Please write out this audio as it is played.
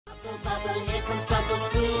Bubble, here comes trouble,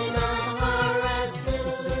 scream of horror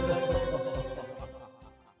soon.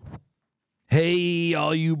 Hey,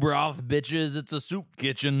 all you broth bitches, it's a soup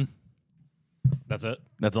kitchen. That's it.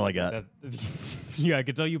 That's all I got. Yeah, I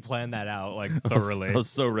could tell you planned that out like I thoroughly. was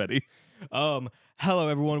so ready. Hello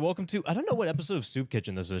everyone. Welcome to I don't know what episode of Soup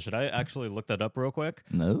Kitchen this is. Should I actually look that up real quick?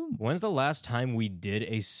 No. When's the last time we did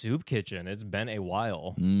a soup kitchen? It's been a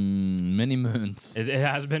while. Many moons. It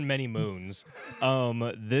has been many moons.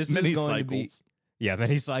 This Many is going cycles. to be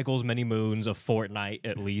many cycles, many moons, a fortnight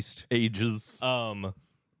at least. Ages.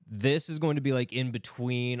 This is going to be like in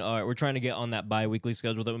between. We're trying to get on that bi-weekly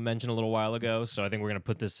schedule that we mentioned a little while ago. So I think we're going to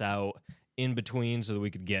put this out in between so that we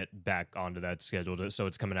could get back onto that schedule. So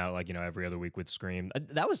it's coming out like, every other week with Scream.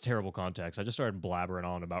 That was terrible context. I just started blabbering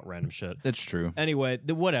on about random shit. It's true. Anyway,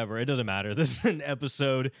 whatever. It doesn't matter. This is an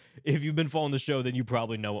episode. If you've been following the show, then you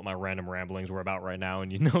probably know what my random ramblings were about right now,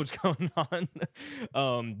 and you know what's going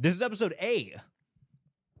on. This is episode 8.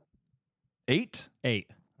 8? 8.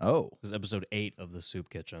 Oh. This is episode 8 of the Soup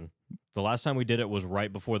Kitchen. The last time we did it was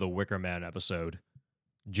right before the Wicker Man episode.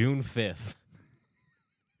 June 5th.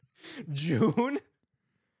 June?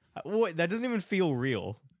 What? That doesn't even feel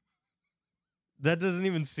real. That doesn't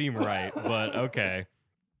even seem right, but okay.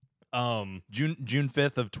 June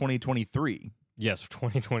 5th of 2023. Yes,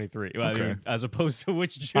 2023. I Okay. mean, as opposed to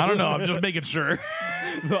which June? I don't know. I'm just making sure.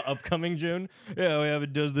 The upcoming June? Yeah, we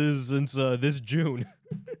haven't done this since this June.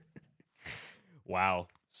 Wow.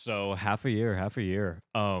 So half a year.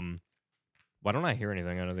 Why don't I hear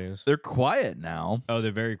anything out of these? They're quiet now. Oh,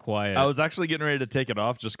 they're very quiet. I was actually getting ready to take it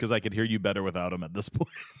off just because I could hear you better without them at this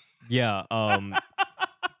point. Yeah.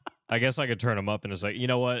 I guess I could turn them up and it's like, you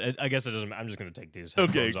know what? I guess it doesn't. I'm just gonna take these. Okay,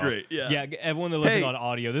 headphones off. great. Yeah. Yeah. Everyone that listens Hey. on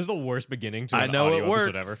audio, this is the worst beginning to I an know audio it works.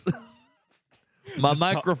 episode ever. My Just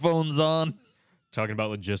talk- microphone's on. Talking about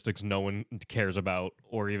logistics no one cares about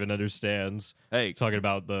or even understands. Hey, Talking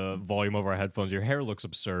about the volume of our headphones. Your hair looks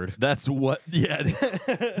absurd. that's what. Yeah,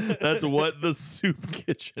 that's what the soup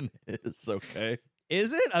kitchen is. Okay.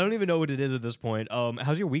 Is it? I don't even know what it is at this point.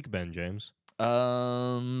 How's your week been, James? What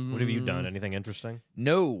have you done? Anything interesting?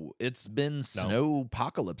 No, it's been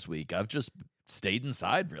snowpocalypse week. I've just stayed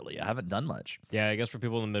inside, really. I haven't done much. Yeah, I guess for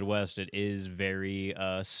people in the Midwest, it is very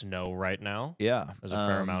snow right now. Yeah. There's a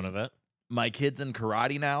fair amount of it. My kid's in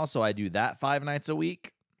karate now, so I do that 5 nights a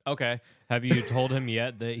week. Okay. Have you told him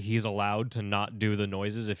yet that he's allowed to not do the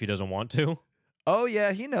noises if he doesn't want to? Oh,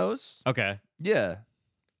 yeah, he knows. Okay. Yeah.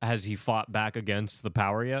 Has he fought back against the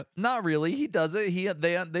power yet? Not really. He does it.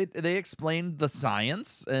 They explained the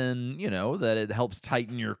science and, that it helps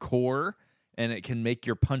tighten your core and it can make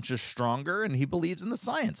your punches stronger, and he believes in the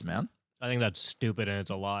science, man. I think that's stupid and it's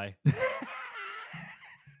a lie.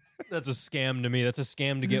 That's a scam to me. That's a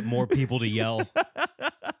scam to get more people to yell.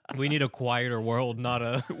 We need a quieter world, not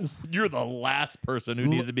a... You're the last person who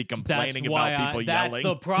needs to be complaining why about people that's yelling.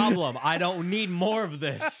 the problem. I don't need more of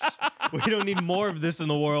this. We don't need more of this in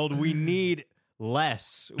the world. We need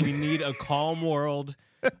less. We need a calm world,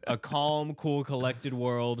 a calm, cool, collected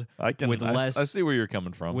world I see where you're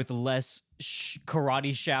coming from. with less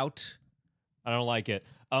karate shout. I don't like it.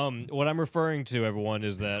 What I'm referring to, everyone,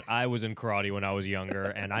 is that I was in karate when I was younger,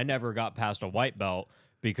 and I never got past a white belt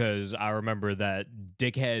because I remember that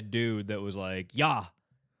dickhead dude that was like, "Yeah,"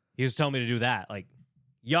 he was telling me to do that, like,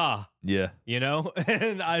 "Yeah," yeah.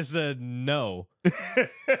 And I said no,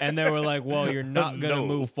 and they were like, "Well, you're not gonna No.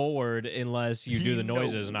 move forward unless you do the No.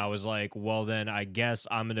 noises," and I was like, "Well, then I guess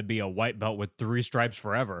I'm gonna be a white belt with 3 stripes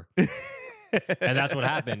forever," and that's what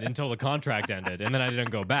happened until the contract ended, and then I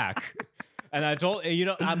didn't go back. And I told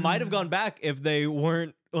I might have gone back if they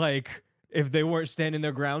weren't standing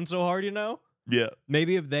their ground so hard, Yeah.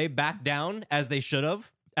 Maybe if they backed down as they should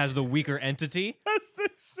have, as the weaker entity.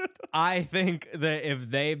 I think that if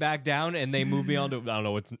they back down and they move me onto, I don't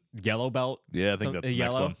know, what's yellow belt. Yeah, I think that's the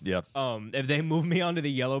yellow. next one. Yeah. If they move me onto the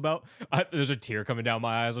yellow belt, there's a tear coming down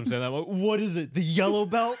my eyes. I'm saying that. I'm like, what is it? The yellow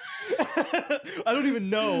belt? I don't even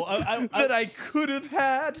know. That I could have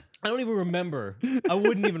had. I don't even remember. I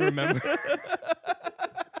wouldn't even remember.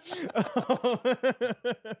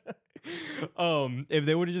 If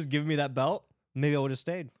they would have just given me that belt, maybe I would have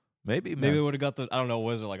stayed. Maybe Maybe I would have got the, I don't know,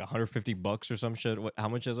 what is it, like $150 or some shit? How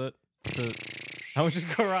much is it? How much is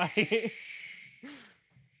karate?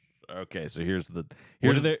 Okay, so here's the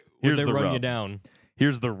Where do they run rub. you down?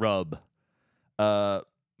 Here's the rub.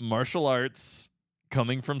 Martial arts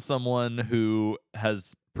coming from someone who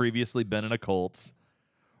has previously been in a cult.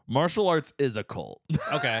 Martial arts is a cult.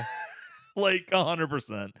 Okay. Like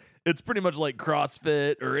 100%. It's pretty much like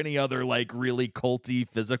CrossFit or any other like really culty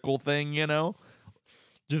physical thing,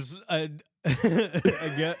 Just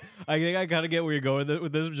I think I kind of get where you're going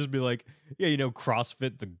with this. Just be like, yeah, you know,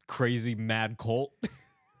 CrossFit, the crazy mad cult.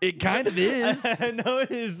 It kind of is. I know what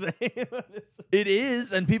you're saying. It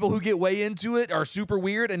is, and people who get way into it are super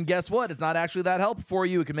weird. And guess what? It's not actually that helpful for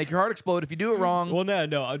you. It can make your heart explode if you do it wrong. Well,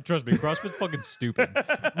 no, trust me, CrossFit's fucking stupid.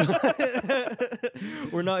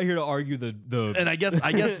 We're not here to argue the. And I guess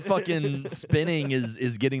fucking spinning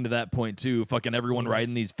is getting to that point too. Fucking everyone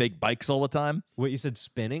riding these fake bikes all the time. Wait, you said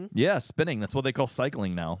spinning? Yeah, spinning. That's what they call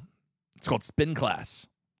cycling now. It's called spin class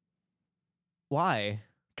Why?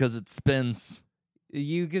 because it spins.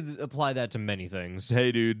 You could apply that to many things.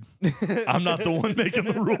 Hey, dude, I'm not the one making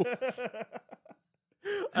the rules.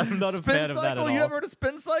 I'm not a Spin fan of that at cycle. all. You ever heard of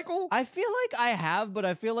spin cycle? I feel like I have, but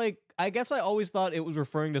I guess I always thought it was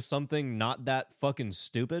referring to something not that fucking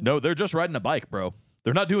stupid. No, they're just riding a bike, bro.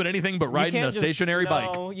 They're not doing anything but You riding can't a just- stationary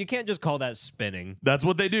bike. No, you can't just call that spinning. That's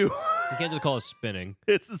what they do. You can't just call it spinning.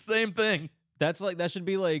 It's the same thing. That should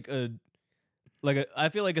be like a I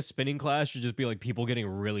feel like a spinning class should just be like people getting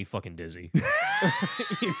really fucking dizzy.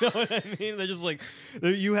 You know what I mean? They're just like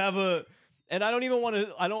you have a, and I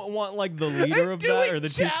don't want like the leader of that or the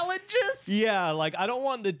challenges. Yeah, like I don't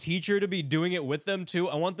want the teacher to be doing it with them too.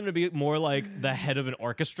 I want them to be more like the head of an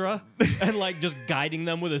orchestra and like just guiding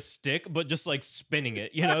them with a stick, but just like spinning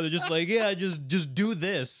it. You know, they're just like, yeah, just do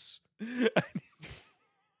this.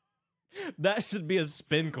 That should be a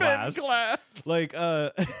spin class. Like,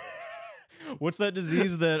 what's that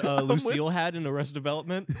disease that Lucille had in Arrested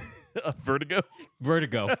Development? Vertigo.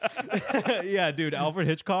 Vertigo. Yeah, dude, Alfred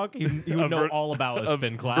Hitchcock, he would know all about a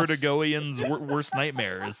spin class. Vertigoian's worst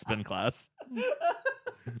nightmare is spin class.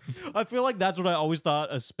 I feel like that's what I always thought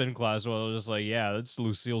a spin class was. I was just like, yeah, that's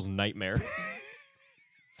Lucille's nightmare.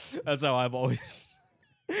 That's how I've always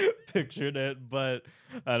pictured it, but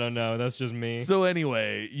I don't know. That's just me. So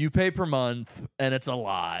anyway, you pay per month, and it's a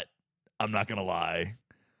lot. I'm not gonna lie.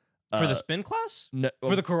 For the spin class? No,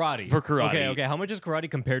 For the karate. For karate. Okay. How much is karate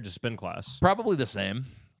compared to spin class? Probably the same.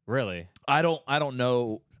 Really? I don't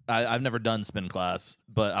know. I've never done spin class,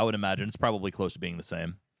 but I would imagine it's probably close to being the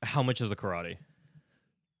same. How much is the karate?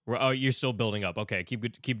 Oh, you're still building up. Okay, keep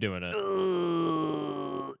doing it.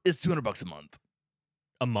 It's $200 a month.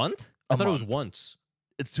 A month? A I thought it was month. once.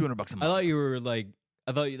 It's $200 a month. I thought you were like.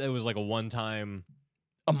 I thought it was like a one-time.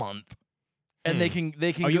 A month. And they can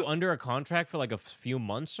Are you under a contract for like a few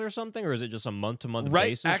months or something, or is it just a month-to-month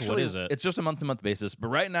basis? Actually, what is it? It's just a month-to-month basis. But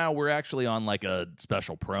right now, we're actually on like a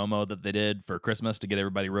special promo that they did for Christmas to get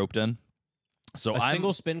everybody roped in. So A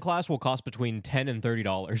single spin class will cost between $10 and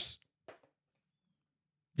 $30.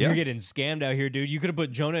 Yeah. You're getting scammed out here, dude. You could have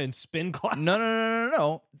put Jonah in spin class.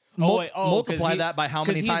 No. Oh, wait, 'cause Multiply he- that by how 'cause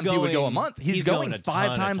many he's times he would go a going- month. he's He's going going a 5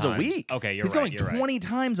 ton of times a times. week. Okay, you're He's right, going you're right. 20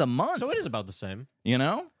 times a month. So it is about the same. You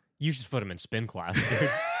know? You should put him in spin class, dude.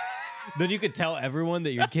 Then you could tell everyone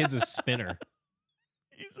that your kid's a spinner.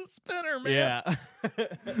 He's a spinner, man. Yeah.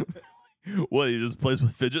 What, he just plays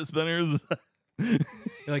with fidget spinners? You're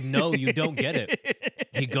like, no, you don't get it.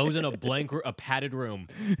 He goes in a padded room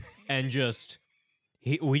and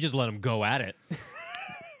we just let him go at it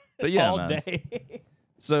But yeah, all man. day.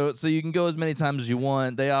 So you can go as many times as you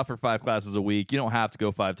want. They offer 5 classes a week. You don't have to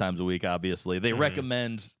go 5 times a week, obviously. They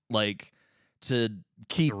recommend like to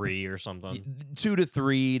keep 3 or something. 2 to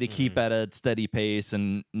 3 to keep at a steady pace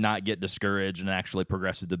and not get discouraged and actually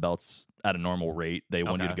progress through the belts at a normal rate. They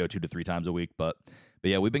want you to Okay. go 2 to 3 times a week, but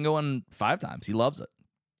yeah, we've been going 5 times. He loves it.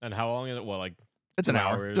 And how long is it? Well, like It's 2 an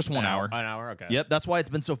hour, hours? just 1 An hour. An hour, okay. Yep, that's why it's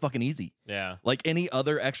been so fucking easy. Yeah. Like any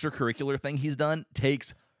other extracurricular thing he's done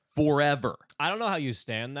takes forever. I don't know how you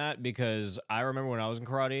stand that because I remember when I was in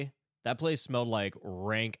karate, that place smelled like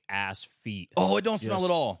rank ass feet. Oh, it don't smell Just-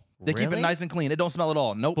 at all. They keep it Really? nice and clean. It don't smell at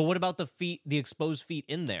all. Nope. But what about the feet, the exposed feet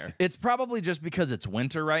in there? It's probably just because it's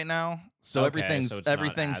winter right now, so Okay, everything's so it's not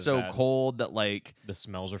everything's as so bad. cold that like The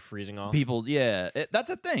smells are freezing off. people,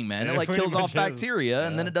 that's a thing, man. It It like pretty kills off much is. bacteria,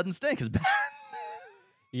 and then Yeah. it doesn't stink as bad.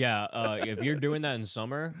 Yeah, if you're doing that in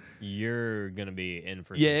summer, you're gonna be in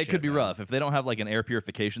for. Yeah, some it shit, could be man. rough if they don't have like an air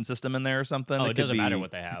purification system in there or something. Oh, it could doesn't matter be-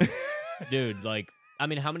 what they have, dude. Like, I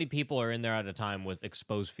mean, how many people are in there at a time with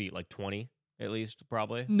exposed feet? Like 20, at least,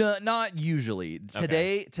 probably. No, not usually.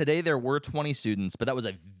 Today there were 20 students, but that was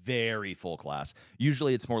a very full class.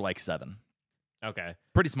 Usually it's more like 7. Okay,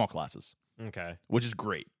 Pretty small classes, okay. which is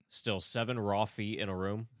great. Still 7 raw feet in a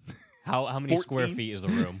room. How many square 14? feet is the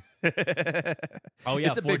room? Oh yeah,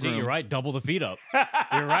 It's a big 14. You're room. right. Double the feet up.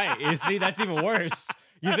 You're right. You see, that's even worse.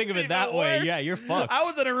 You think of it that way, yeah, you're fucked. I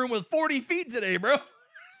was in a room with 40 feet today, bro.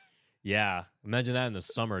 Yeah, imagine that in the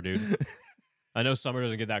summer, dude. I know summer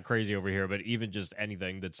doesn't get that crazy over here, but even just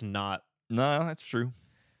anything that's not. No, that's true.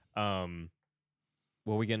 What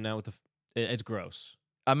are we getting now with the? It's gross.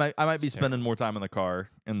 I might be It's spending terrible. more time in the car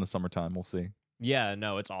in the summertime. We'll see. Yeah,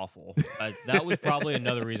 no, it's awful. That was probably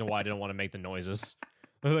another reason why I didn't want to make the noises.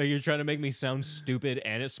 Like, you're trying to make me sound stupid,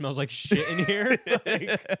 and it smells like shit in here.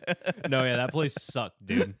 Like, no, yeah, that place sucked,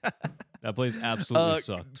 dude. That place absolutely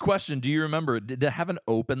sucked. Question: do you remember? Did it have an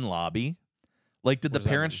open lobby? Like, did What the does that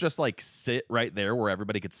parents mean? just like sit right there where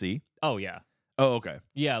everybody could see? Oh yeah, Oh, okay,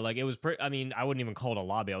 yeah. Like it was. I mean, I wouldn't even call it a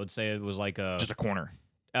lobby. I would say it was like a. just a corner.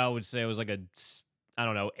 I would say it was like I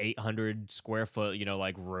don't know, 800 square foot,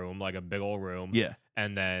 like room, like a big old room. Yeah,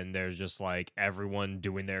 And then there's just like everyone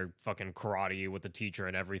doing their fucking karate with the teacher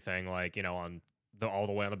and everything, like, on all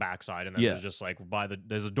the way on the backside. And then Yeah. there's just like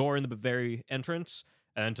there's a door in the very entrance.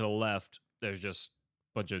 And then to the left, there's just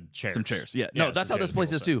a bunch of chairs. some chairs. Yeah, no, some that's how chairs this place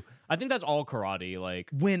people is sit. too. I think that's all karate. Like,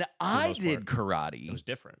 When I most did karate, it was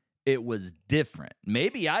different. it was different.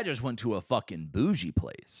 Maybe I just went to a fucking bougie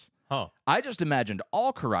place. Huh. I just imagined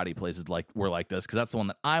all karate places were like this because that's the one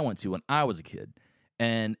that I went to when I was a kid,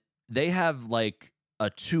 and they have like a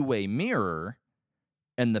two-way mirror,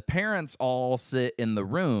 and the parents all sit in the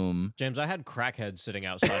room. James, I had crackheads sitting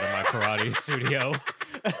outside of my karate studio.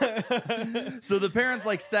 So the parents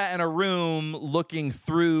like sat in a room looking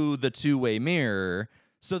through the two-way mirror,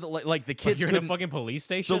 so that like the Like kids you're in a couldn't. fucking police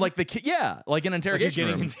station? So like the kid, yeah, like an Like you're interrogation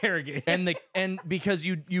getting room. interrogated. and because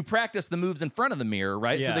you practice the moves in front of the mirror,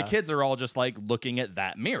 right? So the Yeah. kids are all just like looking at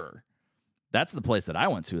that mirror. That's the place that I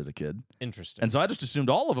went to as a kid. Interesting. And so I just assumed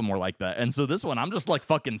all of them were like that. And so this one, I'm just like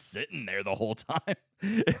fucking sitting there the whole time.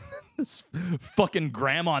 And this fucking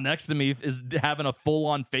grandma next to me is having a full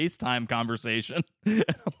on FaceTime conversation. And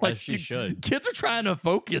I'm like, she "Dude, should." Kids are trying to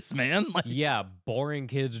focus, man. Like, Yeah, boring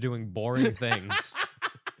kids doing boring things.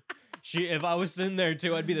 If I was sitting there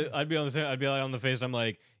too, I'd be like on the FaceTime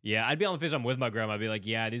like, yeah, I'd be on the FaceTime with my grandma. I'd be like,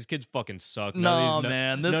 yeah, these kids fucking suck. no,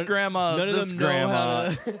 man, this grandma, none of this them grandma, know how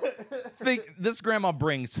to. this grandma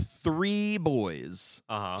brings 3 boys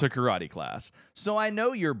Uh-huh. to karate class. So I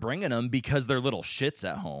know you're bringing them because they're little shits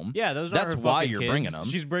at home. Yeah, those That's are her why fucking you're kids. bringing them.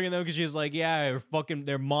 She's bringing them because she's like, yeah,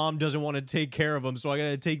 their mom doesn't want to take care of them, so I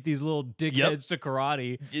gotta take these little dickheads to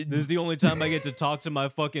karate. This is the only time I get to talk to my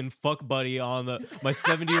fucking fuck buddy my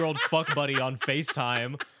 70-year-old fuck buddy on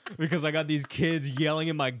FaceTime because I got these kids yelling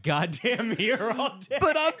in my goddamn ear all day.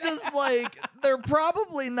 But I'm just like, they're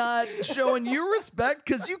probably not showing you respect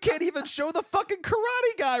because you can't even show the fucking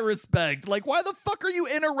karate guy respect. Like, why the fuck are you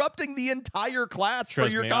interrupting the entire class Trust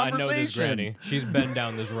for your me, I conversation? know this granny. She's been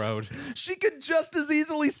down this road. She could just as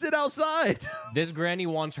easily sit outside. This granny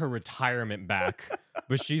wants her retirement back,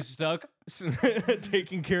 but she's stuck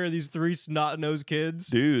taking care of these 3 snot-nosed kids.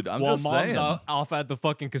 Dude, I'm while just mom's saying. off at the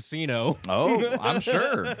fucking casino, Oh, I'm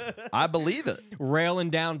sure. I believe it. railing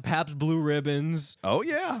down Pabst Blue Ribbons, Oh,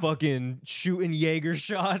 yeah. fucking shooting Jaeger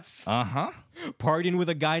shots, Uh-huh. partying with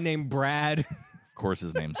a guy named Brad. Of course,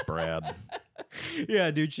 his name's Brad.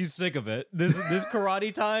 Yeah, dude, she's sick of it. This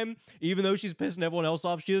karate time, even though she's pissing everyone else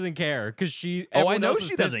off, she doesn't care because Oh, I everyone know else is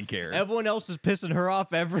she doesn't care. Everyone else is pissing her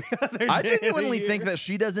off every other day. I of the genuinely year. think that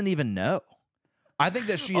she doesn't even know. I think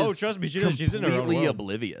that she Oh, is trust me, she does. She's in her own completely world.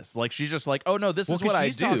 oblivious. Like, she's just like, oh, no, this Well, is what 'cause I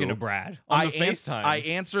she's do. talking to Brad on the FaceTime. I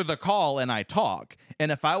answer the call and I talk.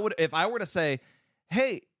 And if I were to say,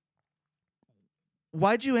 hey,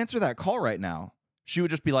 why'd you answer that call right now? She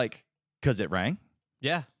would just be like, because it rang.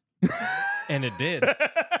 Yeah. And it did.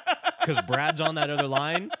 Because Brad's on that other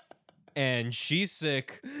line, and she's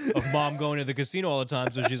sick of mom going to the casino all the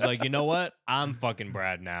time. So she's like, you know what? I'm fucking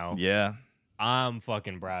Brad now. Yeah. I'm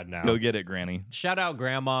fucking Brad now. Go get it, Granny. Shout out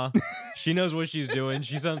Grandma. She knows what she's doing.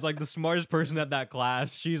 She sounds like the smartest person at that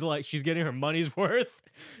class. She's getting her money's worth.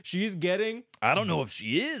 She's getting, I don't know if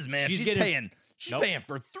she is, man. She's She's getting- paying. She's Nope. paying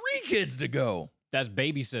for 3 kids to go. that's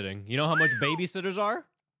babysitting. You know how much babysitters are?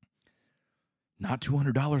 Not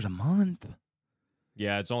 $200 a month.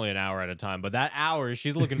 Yeah, it's only an hour at a time. But that hour,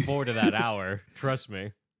 she's looking forward to that hour. Trust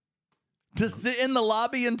me. To sit in the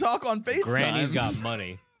lobby and talk on FaceTime. Granny's got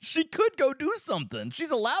money. She could go do something. She's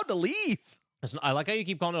allowed to leave. I like how you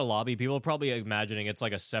keep calling it a lobby. People are probably imagining it's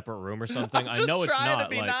like a separate room or something. I'm I know it's trying not. to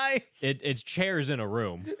be Like, nice. it's chairs in a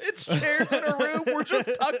room. It's chairs in a room. We're just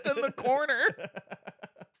tucked in the corner.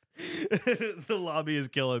 The lobby is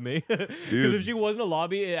killing me. Because Dude. if she wasn't a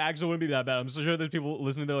lobby, it actually wouldn't be that bad. I'm so sure there's people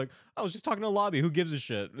listening. They're like, "I was just talking to a lobby. Who gives a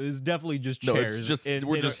shit?" It's definitely just No, chairs. it's just in,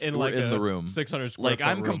 we're in, just in we're like in a the room. 600 square Like foot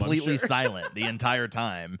I'm room, completely sure. silent the entire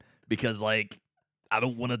time because like I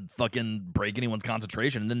don't want to fucking break anyone's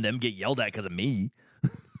concentration and then them get yelled at because of me.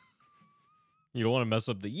 You don't want to mess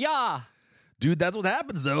up the yeah, Dude, that's what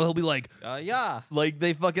happens though. He'll be like yeah.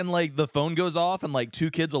 they fucking like the phone goes off and like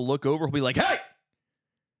 2 kids will look over. He'll be like, "Hey,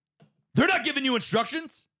 they're not giving you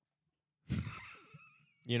instructions."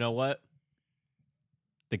 You know what?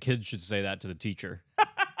 the kids should say that to the teacher.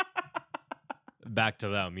 Back to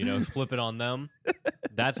them, flip it on them.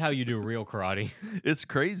 That's how you do real karate. It's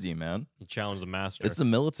crazy, man. You challenge the master. It's the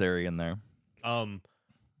military in there.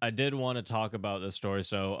 I did want to talk about this story.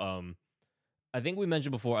 So, I think we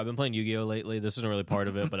mentioned before, I've been playing Yu-Gi-Oh! Lately. This isn't really part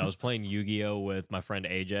of it, but I was playing Yu-Gi-Oh! With my friend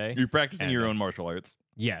AJ. You're practicing And, your own martial arts.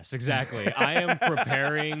 Yes, exactly. I am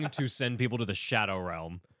preparing to send people to the Shadow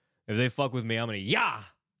Realm. If they fuck with me, I'm gonna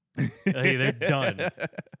hey, they're done.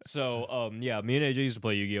 So, me and AJ used to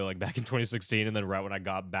play Yu-Gi-Oh! Like back in 2016, and then right when I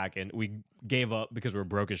got back in, we gave up because we were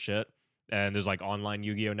broke as shit. And there's like online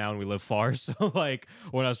Yu-Gi-Oh! Now, and we live far. So like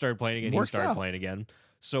when I started playing again, he started playing again.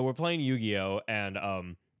 So we're playing Yu-Gi-Oh!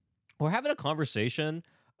 And we're having a conversation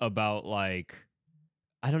about like,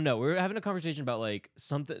 I don't know. We're having a conversation about like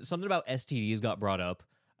something about STDs got brought up.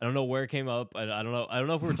 I don't know where it came up. I don't know. I don't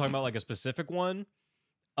know if we were talking about like a specific one.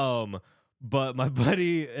 But my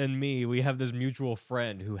buddy and me, we have this mutual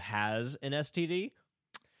friend who has an STD.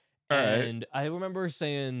 And I remember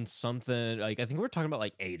saying something like, I think we were talking about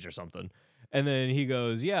like AIDS or something. And then he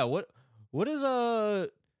goes, "Yeah, what is I'm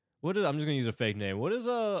just gonna use a fake name. What does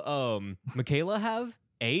Michaela have?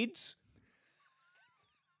 AIDS?"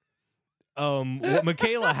 What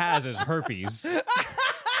Michaela has is herpes.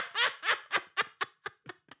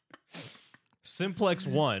 Simplex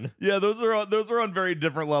 1 Yeah, those are on very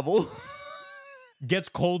different levels. gets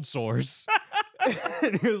cold sores.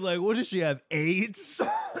 And he was like, "What does she have? AIDS?"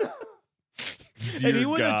 And he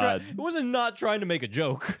wasn't not trying to make a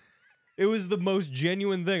joke. It was the most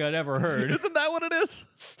genuine thing I'd ever heard. Isn't that what it is?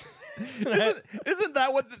 Isn't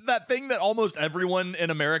that what that thing that almost everyone in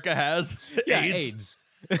America has? Yeah, AIDS.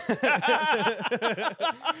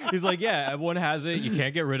 He's like, "Yeah, everyone has it. You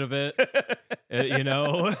can't get rid of it." Like,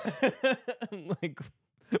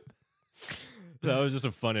 that was just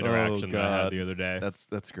a fun interaction that I had the other day.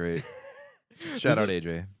 That's great. Shout out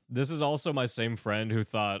AJ. This is also my same friend who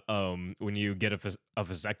thought when you get a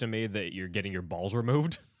vasectomy that you're getting your balls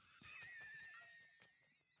removed.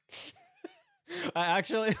 I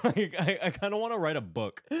actually I kind of want to write a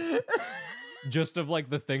book just of like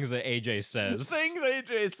the things that AJ says. Things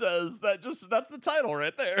AJ says. That's the title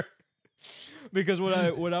right there. Because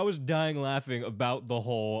when I was dying laughing about the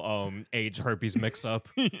whole AIDS herpes mix up,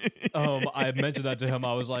 I mentioned that to him.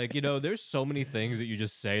 I was like, there's so many things that you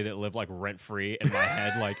just say that live like rent free in my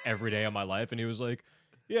head like every day of my life. And he was like,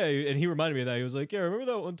 "Yeah," and he reminded me of that. He was like, "Yeah, remember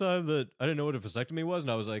that one time that I didn't know what a vasectomy was?"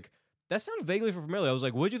 And I was like, "That sounds vaguely familiar." I was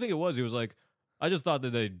like, "What'd you think it was?" He was like, "I just thought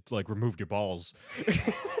that they like removed your balls."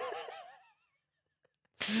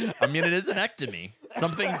 I mean, it is an ectomy.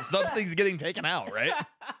 Something's getting taken out, right?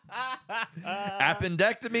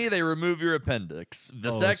 Appendectomy, they remove your appendix.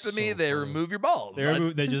 Vasectomy, so they funny. remove your balls.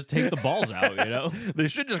 They just take the balls out, They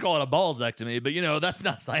should just call it a ballsectomy, but that's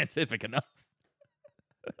not scientific enough.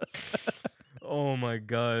 Oh my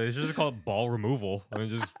god, they should just call it ball removal. I mean,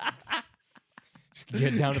 just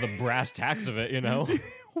get down to the brass tacks of it,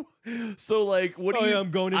 So, like, what do you...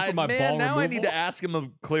 I'm going in for my ball now removal. I need to ask him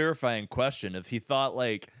a clarifying question. If he thought,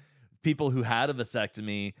 like, people who had a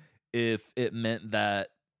vasectomy, if it meant that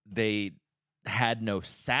they had no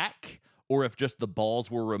sac, or if just the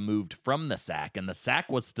balls were removed from the sac and the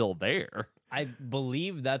sac was still there. I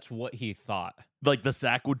believe that's what he thought. Like, the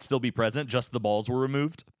sac would still be present, just the balls were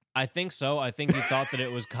removed? I think so. I think he thought that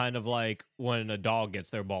it was kind of like when a dog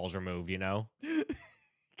gets their balls removed,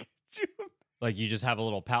 Like, you just have a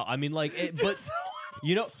little pout. I mean, like, but, with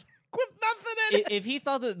nothing in it. if he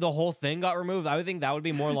thought that the whole thing got removed, I would think that would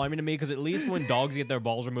be more alarming to me, because at least when dogs get their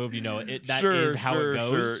balls removed, that is how it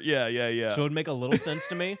goes. Sure. Yeah. So it would make a little sense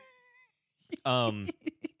to me.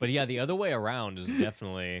 But yeah, the other way around is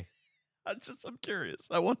definitely... I'm curious.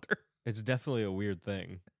 I wonder. It's definitely a weird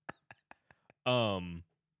thing.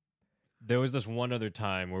 There was this one other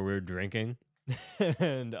time where we were drinking,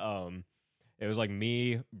 and it was like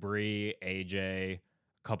me, Bree, AJ, a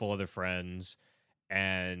couple other friends,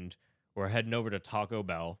 and we're heading over to Taco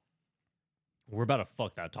Bell. We're about to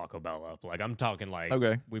fuck that Taco Bell up. Like, I'm talking like,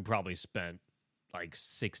 Okay. We probably spent like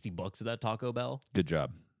 $60 at that Taco Bell. Good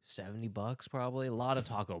job. $70 probably. A lot of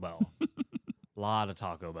Taco Bell.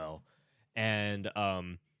 And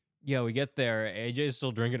we get there. AJ's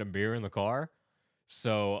still drinking a beer in the car.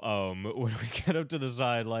 So when we get up to the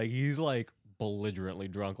side, like, he's like belligerently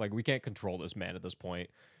drunk. Like, we can't control this man at this point.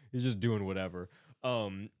 He's just doing whatever.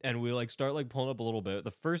 And we like start like pulling up a little bit.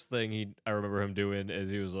 The first thing I remember him doing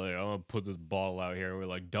is he was like, "I'm gonna put this bottle out here." And we're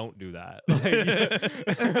like, "Don't do that." Like,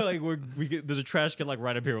 there's a trash can like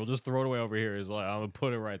right up here. We'll just throw it away over here. He's like, "I'm gonna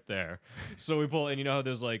put it right there." So we pull, and you know how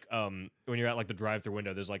there's like when you're at like the drive-through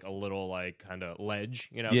window, there's like a little like kind of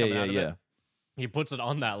ledge, coming out of it. He puts it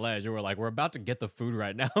on that ledge, and we're like, we're about to get the food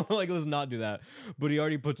right now. Like, let's not do that. But he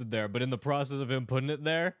already puts it there. But in the process of him putting it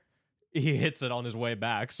there, he hits it on his way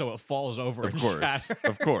back, so it falls over Of and course. shatters.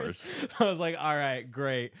 Of course. I was like, all right,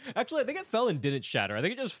 great. Actually, I think it fell and didn't shatter. I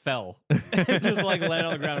think it just fell. It just like landed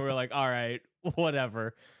on the ground. And we were like, all right,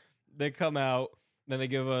 whatever. They come out, then they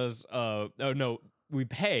give us oh no, we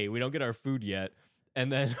pay. We don't get our food yet. And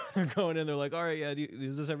then they're going in, they're like, all right, yeah,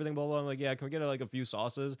 is this everything? Blah, blah. I'm like, yeah, can we get like a few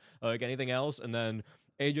sauces? Like anything else? And then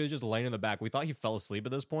AJ's just laying in the back. We thought he fell asleep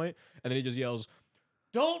at this point, and then he just yells,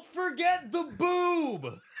 "Don't forget the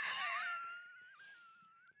boob!"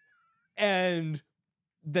 And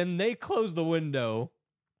then they close the window.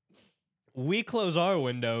 We close our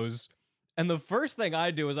windows. And the first thing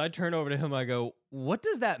I do is I turn over to him. I go, "What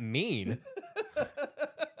does that mean?"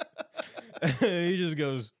 He just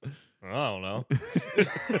goes, "I don't know."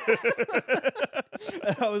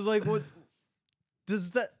 I was like, "What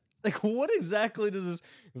does that, like, what exactly does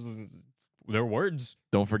this?" They're words.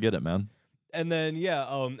 Don't forget it, man. And then,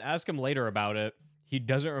 yeah, ask him later about it. He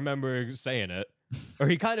doesn't remember saying it. Or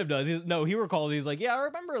he kind of does. He recalls. He's like, yeah, I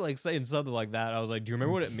remember like saying something like that. I was like, do you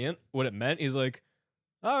remember what it meant? What it meant? He's like,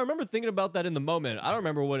 oh, I remember thinking about that in the moment. I don't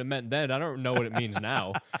remember what it meant then. I don't know what it means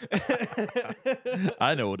now.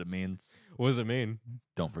 I know what it means. What does it mean?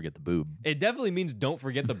 Don't forget the boob. It definitely means don't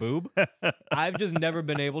forget the boob. I've just never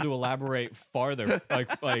been able to elaborate farther.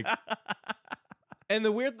 Like, and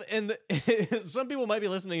the weird, some people might be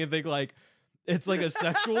listening and think like it's like a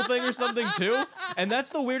sexual thing or something too. And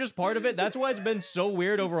that's the weirdest part of it. That's why it's been so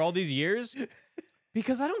weird over all these years.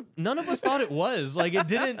 Because none of us thought it was. Like, it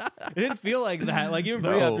didn't feel like that. Like, even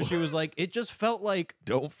Brie No. after she was like, it just felt like,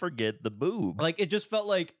 Don't forget the boob. it just felt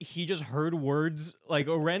like he just heard words, like,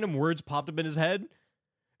 random words popped up in his head,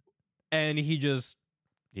 and he just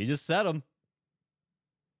said them.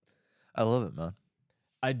 I love it, man.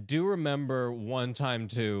 I do remember one time,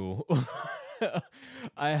 too,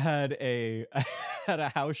 I had a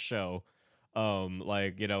house show,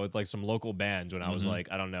 like, you know, with, like, some local bands when I was, Mhm. like,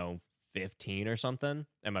 I don't know, 15 or something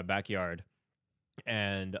in my backyard.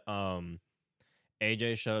 And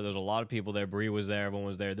AJ showed up. There was a lot of people there. Brie was there. Everyone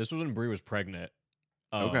was there. This was when Brie was pregnant.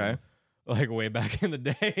 Okay. Like way back in the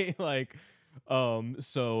day. Like,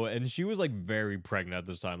 so, and she was like very pregnant at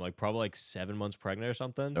this time, like probably like 7 months pregnant or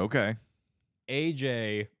something. Okay.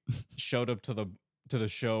 AJ showed up to the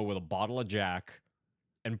show with a bottle of Jack,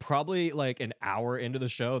 and probably like an hour into the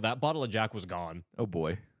show, that bottle of Jack was gone. Oh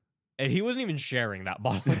boy. And he wasn't even sharing that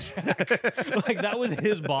bottle of Jack. Like, that was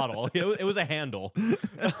his bottle. It was a handle.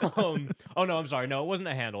 Oh, no, I'm sorry. No, it wasn't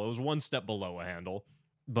a handle. It was one step below a handle.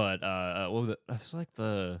 But, what was it? It was like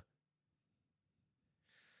I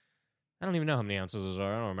don't even know how many ounces those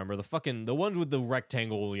are. I don't remember. The ones with the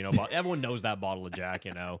rectangle, you know, everyone knows that bottle of Jack,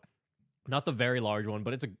 you know. Not the very large one,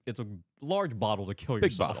 but it's a large bottle to kill Big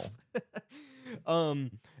yourself. And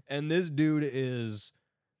this dude is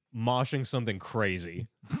moshing something crazy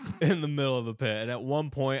in the middle of the pit. And at one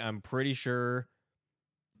point, I'm pretty sure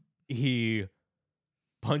he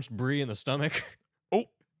punched Brie in the stomach. Oh.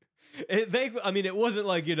 It wasn't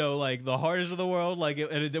like, you know, like the hardest of the world. Like, it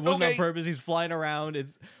wasn't on Okay. purpose. He's flying around.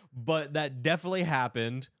 But that definitely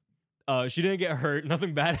happened. She didn't get hurt.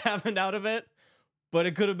 Nothing bad happened out of it. But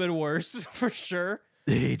it could have been worse for sure.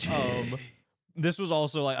 AJ. This was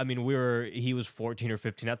also like, I mean, he was 14 or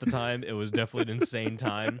 15 at the time. It was definitely an insane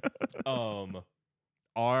time.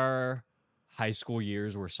 Our high school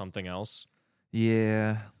years were something else.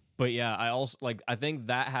 Yeah. But yeah, I also like, I think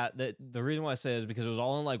that the reason why I say it is because it was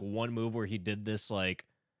all in like one move where he did this like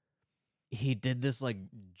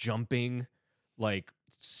jumping, like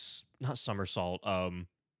not somersault,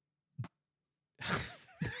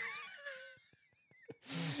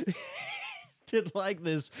 did like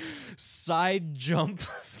this side jump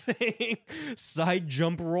thing, side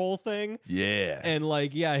jump roll thing. Yeah. And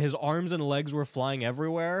like, yeah, his arms and legs were flying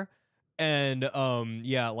everywhere. And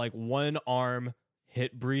yeah, like one arm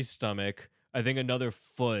hit Bree's stomach. I think another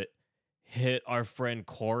foot hit our friend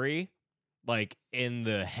Corey, like in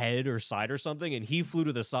the head or side or something, and he flew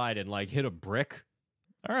to the side and like hit a brick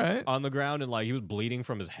All right. on the ground, and like he was bleeding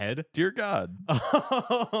from his head. Dear God.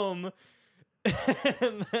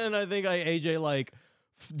 And then I think AJ like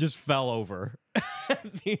just fell over at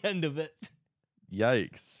the end of it.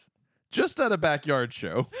 Yikes. Just at a backyard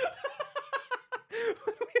show.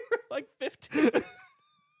 When we were like 15.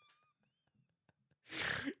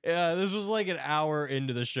 Yeah, this was like an hour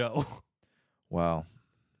into the show. Wow.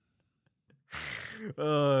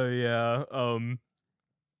 Yeah.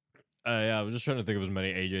 Yeah, I was just trying to think of as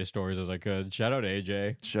many AJ stories as I could. Shout out to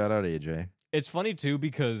AJ. Shout out AJ. It's funny too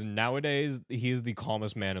because nowadays he is the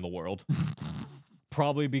calmest man in the world.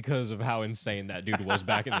 probably because of how insane that dude was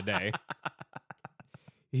back in the day.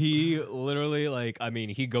 He literally, like, I mean,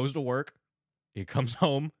 he goes to work, he comes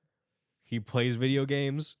home, he plays video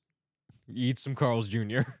games, eats some Carl's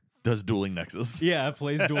Jr. Does Dueling Nexus. Yeah,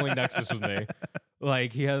 plays Dueling Nexus with me.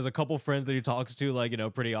 Like, he has a couple friends that he talks to, like, you know,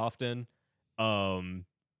 pretty often.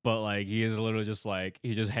 But like, he is literally just like,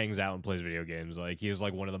 he just hangs out and plays video games. Like, he is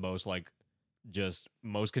like one of the most like, just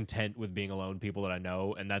most content with being alone people that I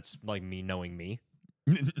know, and that's like me knowing me.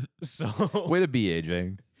 So Way to be,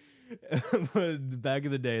 AJ. but back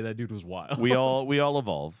in the day, that dude was wild. We all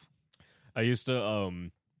evolve. I used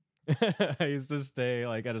to I used to stay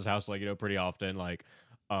like at his house, like, you know, pretty often. Like,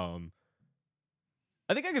 I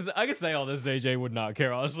think I could say all this. AJ would not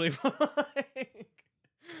care, honestly. Like,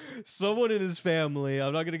 someone in his family,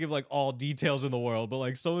 I'm not gonna give like all details in the world, but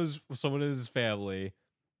like someone in his family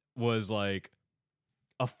was like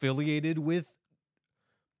affiliated with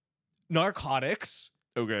narcotics.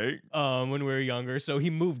 Okay. When we were younger, so he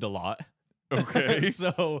moved a lot. Okay.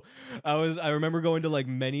 So I remember going to like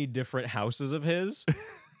many different houses of his,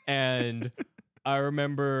 and I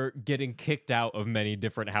remember getting kicked out of many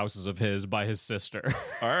different houses of his by his sister.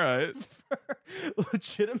 All right. For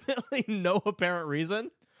legitimately no apparent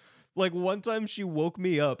reason. Like, one time she woke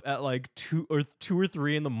me up at like 2 or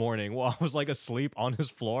 3 in the morning while I was like asleep on his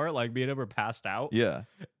floor, like being ever passed out. Yeah.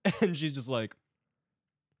 And she's just like,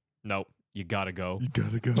 "Nope, you gotta go. You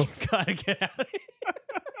gotta go. You gotta get out of here."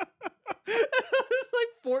 I was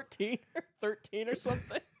like 14 or 13 or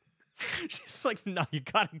something. She's like, "No, you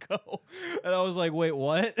gotta go." And I was like, "Wait,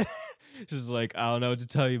 what?" She's like, "I don't know what to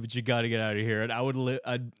tell you, but you gotta get out of here." And I would live,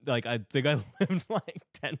 I think I lived like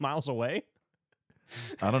 10 miles away.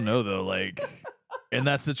 I don't know though. Like, in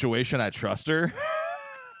that situation, I trust her.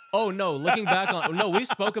 Oh no, looking back on, no, we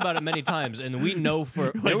spoke about it many times, and we know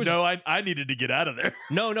for there was I needed to get out of there.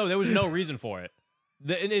 no, there was no reason for it.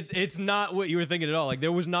 And it's not what you were thinking at all. Like,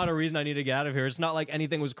 there was not a reason I needed to get out of here. It's not like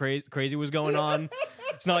anything was crazy was going on.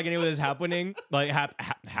 It's not like anything was happening. Like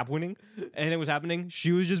happening. Anything was happening.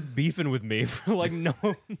 She was just beefing with me for like no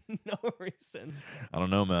reason. I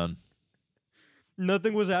don't know, man.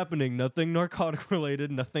 Nothing was happening. Nothing narcotic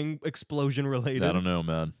related. Nothing explosion related. I don't know,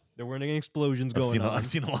 man. There weren't any explosions going on. I've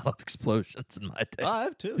seen a lot of explosions in my day. I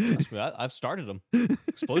have too. Trust me, I've started them.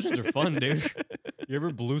 Explosions are fun, dude. You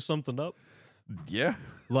ever blew something up? Yeah.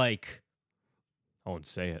 Like, I won't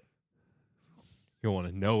say it. You want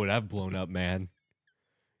to know what I've blown up, man.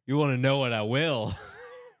 You want to know what I will.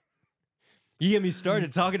 You get me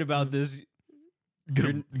started talking about this.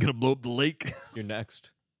 Gonna blow up the lake. You're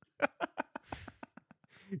next.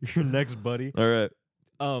 You're next, buddy. All right.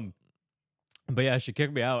 But yeah, she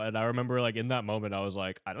kicked me out, and I remember like in that moment, I was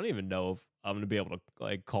like, I don't even know if I'm gonna be able to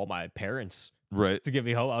like call my parents Right. to get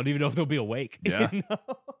me home. I don't even know if they'll be awake. Yeah. You know?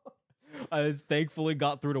 I thankfully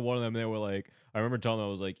got through to one of them. And they were like, I remember telling them,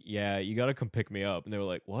 I was like, "Yeah, you gotta come pick me up." And they were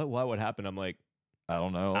like, "What? Why? What happened?" I'm like, I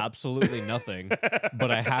don't know. "Absolutely nothing, but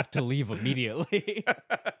I have to leave immediately."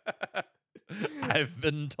 I've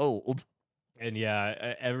been told. And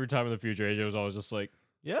yeah, every time in the future, AJ was always just like,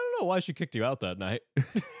 "Yeah, I don't know why she kicked you out that night."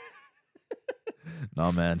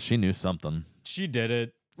 No, man. She knew something. She did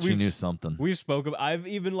it. She knew something. We spoke of. I've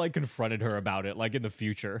even like confronted her about it, like in the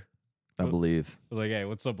future. I believe. Like, "Hey,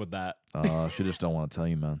 what's up with that?" She just don't want to tell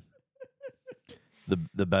you, man.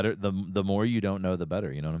 The better, the more you don't know, the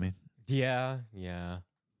better. You know what I mean? Yeah.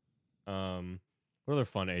 What other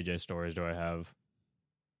fun AJ stories do I have?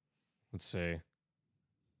 Let's see.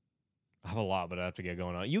 I have a lot, but I have to get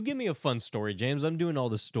going on. You give me a fun story, James. I'm doing all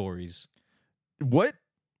the stories. What?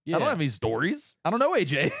 Yeah. I don't have any stories. I don't know,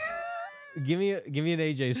 AJ. Give me an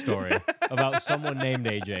AJ story about someone named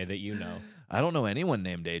AJ that you know. I don't know anyone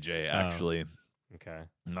named AJ, actually. Okay.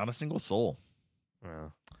 Not a single soul.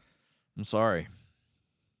 Well, I'm sorry.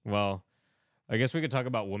 well, I guess we could talk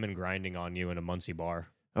about women grinding on you in a Muncie bar.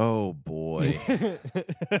 Oh, boy.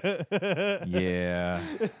 Yeah.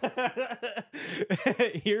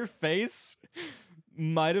 Your face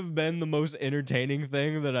might have been the most entertaining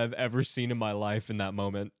thing that I've ever seen in my life in that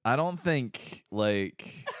moment. I don't think,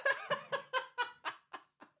 like,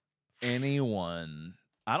 anyone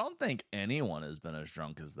has been as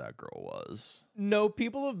drunk as that girl was. No,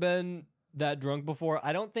 people have been that drunk before.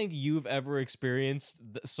 I don't think you've ever experienced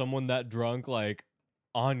someone that drunk, like,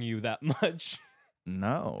 on you that much.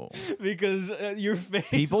 No. Because your face,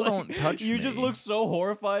 People like, don't touch you just me. look so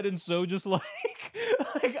horrified and so just like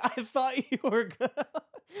I thought you were gonna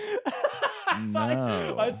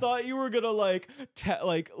No. I thought you were gonna like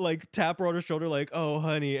tap her on her shoulder, like, "Oh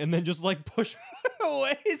honey," and then just like push her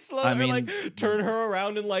away slowly. I Or, mean- like turn her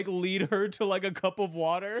around and like lead her to like a cup of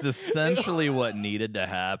water. It's essentially what needed to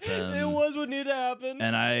happen. It was what needed to happen.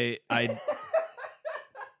 And I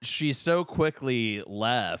she so quickly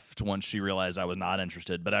left once she realized I was not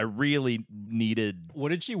interested, but I really needed. What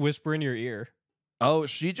did she whisper in your ear? Oh,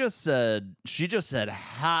 she just said,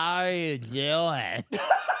 how you doing?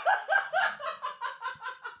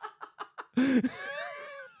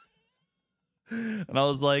 And I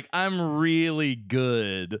was like, I'm really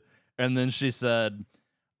good. And then she said,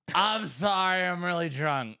 I'm sorry, I'm really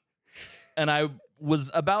drunk. And I was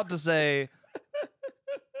about to say,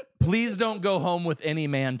 please don't go home with any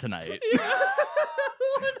man tonight.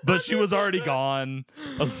 But she was already gone.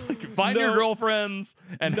 I was like, find your No. girlfriends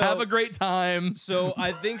and No. have a great time. So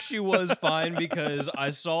I think she was fine because I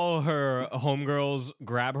saw her homegirls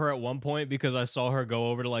grab her at one point because I saw her go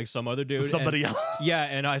over to like some other dude. Somebody and, else. Yeah,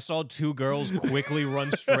 and I saw two girls quickly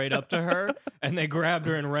run straight up to her and they grabbed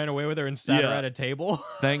her and ran away with her and sat her Yeah. at a table.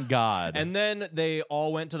 Thank God. And then they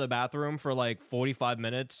all went to the bathroom for like 45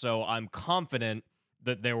 minutes. So I'm confident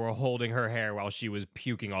that they were holding her hair while she was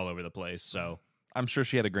puking all over the place. So I'm sure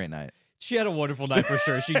she had a great night. she had a wonderful night for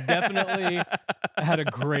sure. She definitely had a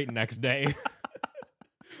great next day.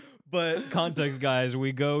 But context, guys,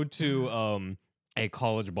 we go to a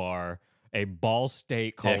college bar, a Ball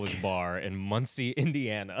State college Ick. bar in Muncie,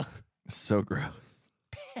 Indiana. So gross.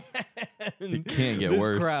 And It can't get this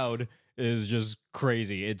worse. crowd is just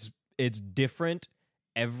crazy. It's different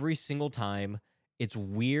every single time. It's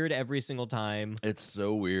weird every single time. It's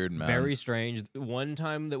so weird, man. Very strange. One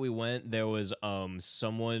time that we went, there was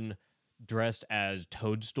someone dressed as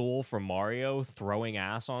Toadstool from Mario throwing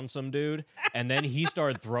ass on some dude, and then he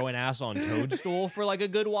started throwing ass on Toadstool for like a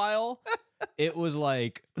good while. It was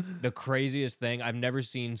like the craziest thing. I've never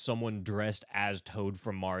seen someone dressed as Toad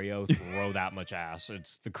from Mario throw that much ass.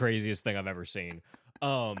 It's the craziest thing I've ever seen.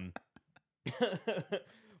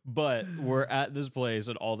 But we're at this place,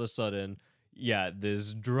 and all of a sudden, yeah,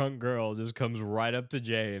 this drunk girl just comes right up to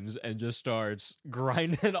James and just starts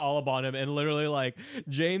grinding all up on him. And literally, like,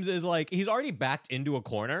 James is like, he's already backed into a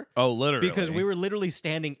corner Oh, literally. because we were literally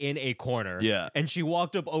standing in a corner. Yeah. And she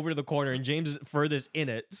walked up over to the corner, and James is furthest in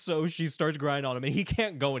it. So she starts grinding on him, and he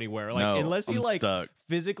can't go anywhere. Like, No, unless he, I'm like, stuck.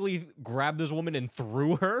 physically grabbed this woman and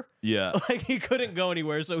threw her, Yeah. like, he couldn't go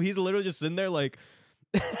anywhere. So he's literally just sitting there, like,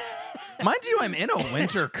 Mind you, I'm in a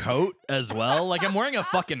winter coat as well. Like, I'm wearing a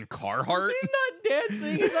fucking Carhartt. he's not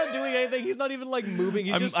dancing. He's not doing anything. He's not even, like, moving.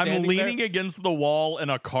 He's just I'm standing leaning there. against the wall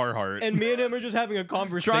in a Carhartt. And me and him are just having a trying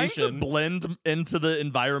conversation. to blend into the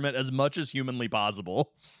environment as much as humanly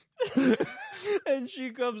possible. And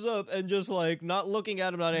she comes up and just like not looking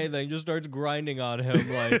at him, not anything, just starts grinding on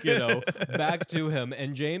him, like, you know, back to him.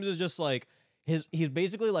 And James is just like he's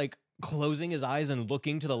basically like closing his eyes and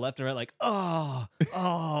looking to the left and right, like, oh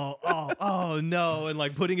no, and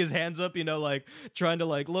like putting his hands up, you know, like trying to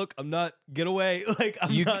like, look, I'm not, get away, like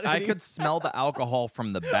I'm not. I could smell the alcohol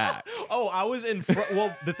from the back. Oh, I was in front.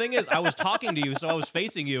 Well, the thing is, I was talking to you, so I was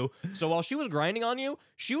facing you. So while she was grinding on you,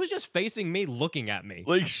 she was just facing me, looking at me.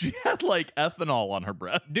 Like, she had like ethanol on her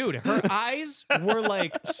breath. Dude, her eyes were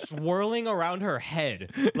like swirling around her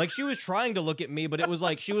head. Like she was trying to look at me, but it was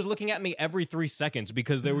like she was looking at me every 3 seconds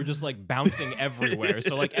because they were just like bouncing everywhere.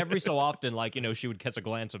 So like every so often, like, you know, she would catch a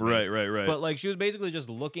glance of me. Right. But like she was basically just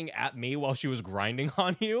looking at me while she was grinding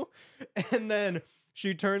on you. And then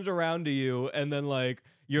she turns around to you and then like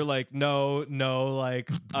you're like, no, like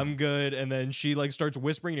I'm good. And then she like starts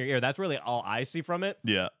whispering in your ear. That's really all I see from it.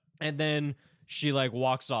 Yeah. And then she like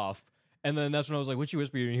walks off. And then that's when I was like, what you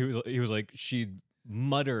whispered? And he was like, she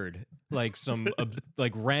muttered like some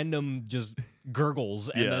like random just gurgles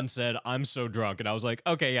and Yeah. then said, I'm so drunk. And I was like,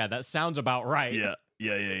 okay, yeah, that sounds about right.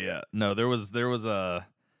 Yeah. No, there was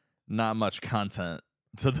not much content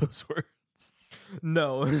to those words.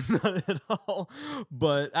 No, not at all.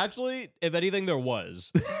 But actually, if anything, there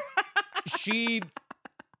was. She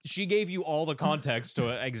gave you all the context to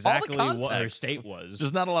exactly what her context. state was.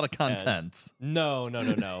 Just not a lot of content. No.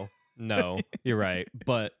 No, you're right.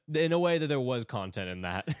 But in a way that there was content in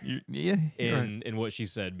that, You're in what she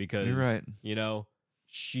said, because You're right. you know,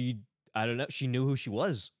 I don't know, she knew who she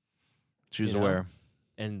was, She was you know? aware.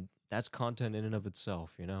 and that's content in and of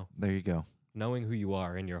itself. You know, There you go. knowing who you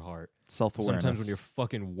are in your heart. Self-awareness. Sometimes when you're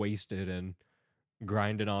fucking wasted and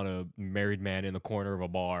grinding on a married man in the corner of a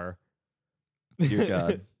bar. Dear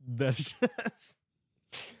God. That's just...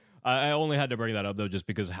 I only had to bring that up though, just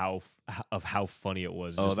because how funny it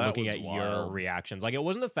was. Oh, Just that looking was at your wild. reactions. Like, it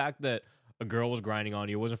wasn't the fact that a girl was grinding on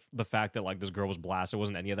you. It wasn't the fact that like this girl was blasted. It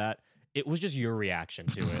wasn't any of that. It was just your reaction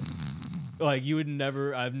to it. Like you would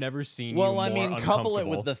never. I've never seen. Well, you I more mean, couple it uncomfortable.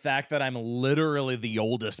 with the fact that I'm literally the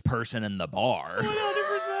oldest person in the bar.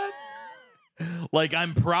 100%. Like,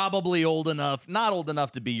 I'm probably old enough, not old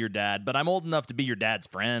enough to be your dad, but I'm old enough to be your dad's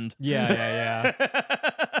friend. Yeah.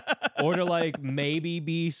 Or to like maybe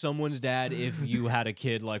be someone's dad if you had a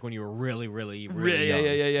kid like when you were really young.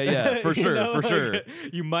 Yeah. For You sure, know, for like, sure.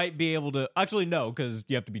 You might be able to actually no, because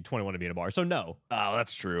you have to be 21 to be in a bar. So no. Oh,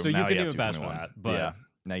 that's true. So you Now can have even to be pass for 21. that, but- yeah,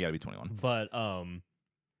 now you gotta be 21. But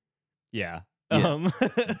yeah. Yeah.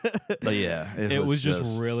 But yeah, It was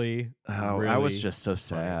just really, Oh, I was really just so funny.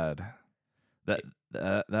 sad.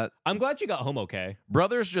 That I'm glad you got home okay.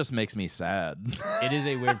 Brothers just makes me sad. It is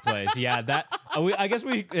a weird place. Yeah, that I guess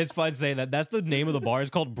it's fun saying that. That's the name of the bar. It's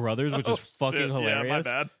called Brothers, which is fucking hilarious.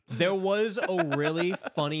 Yeah, my bad. There was a really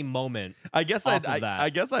funny moment. I guess Off of that. I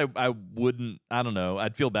guess I wouldn't. I don't know.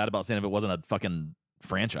 I'd feel bad about saying if it wasn't a fucking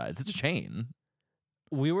franchise. It's a chain.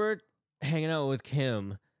 We were hanging out with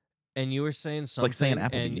Kim, and you were saying something, like saying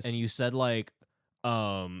and Applebee's. you said like,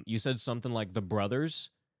 you said something like the Brothers,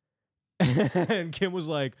 and Kim was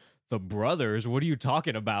like, "The Brothers? What are you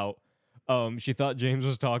talking about?" She thought James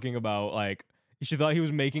was talking about like. She thought he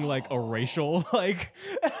was making like a racial like.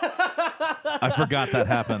 I forgot that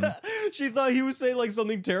happened. She thought he was saying like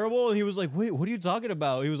something terrible, and he was like, "Wait, what are you talking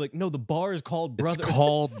about?" He was like, "No, the bar is called Brothers." It's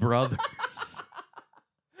called Brothers.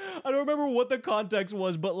 I don't remember what the context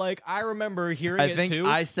was, but like I remember hearing I it think too.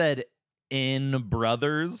 I said in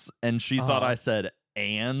Brothers, and she thought Uh-huh. I said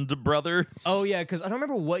and Brothers. Oh yeah, because I don't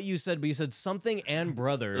remember what you said, but you said something and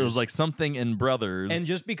brothers. It was like something in Brothers. and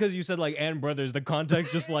just because you said like and brothers, the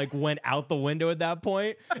context just like went out the window at that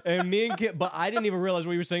point. And me and Kim, but I didn't even realize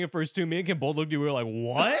what you were saying at first too. Me and Kim both looked at you. We were like,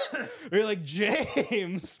 "What?" We were like,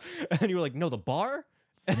 "James," and you were like, "No, the bar."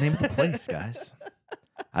 It's the name of the place, guys.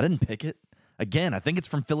 I didn't pick it. Again, I think it's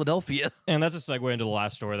from Philadelphia. And that's a segue into the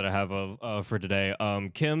last story that I have for today.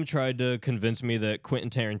 Kim tried to convince me that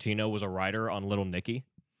Quentin Tarantino was a writer on Little Nicky.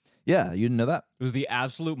 Yeah, you didn't know that? It was the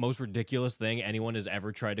absolute most ridiculous thing anyone has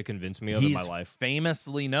ever tried to convince me of He's in my life.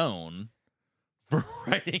 famously known for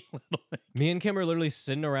writing Little Nicky. Me and Kim are literally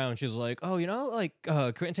sitting around. She's like, "Oh, you know, like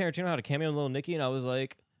Quentin Tarantino had a cameo in Little Nicky," and I was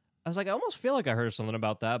like, I almost feel like I heard something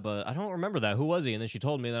about that, but I don't remember that. Who was he? And then she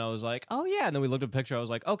told me, and then I was like, "Oh yeah." And then we looked at a picture. I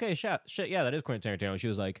was like, "Okay, shit, yeah, that is Quentin Tarantino." And she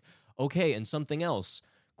was like, "Okay," and something else.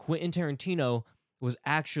 Quentin Tarantino was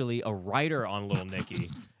actually a writer on Little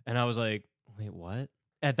Nicky, and I was like, "Wait, what?"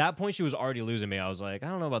 At that point, she was already losing me. I was like, "I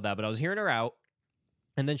don't know about that," but I was hearing her out,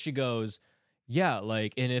 and then she goes, "Yeah,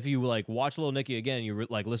 like, and if you like watch Little Nicky again, you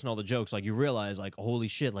like listen to all the jokes, like you realize, like, holy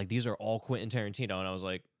shit, like these are all Quentin Tarantino." And I was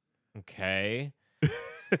like, "Okay."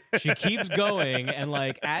 She keeps going, and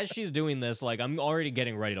like as she's doing this, like I'm already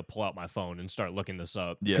getting ready to pull out my phone and start looking this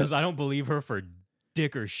up Yeah. because I don't believe her for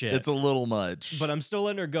dick or shit. It's a little much. But I'm still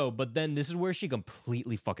letting her go. But then this is where she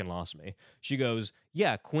completely fucking lost me. She goes,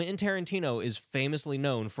 "Yeah, Quentin Tarantino is famously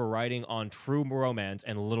known for writing on True Romance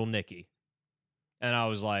and Little Nicky." And I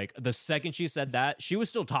was like, the second she said that, she was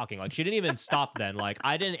still talking. Like, she didn't even stop then. Like,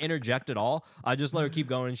 I didn't interject at all. I just let her keep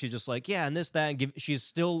going. And she's just like, "Yeah, and this, that. And she's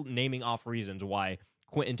still naming off reasons why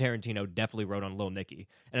Quentin Tarantino definitely wrote on Little Nicky.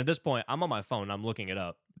 And at this point, I'm on my phone. I'm looking it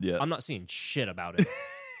up. yeah. I'm not seeing shit about it.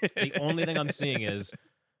 The only thing I'm seeing is,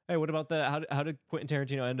 hey, what about that? How did Quentin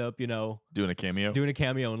Tarantino end up, Doing a cameo. doing a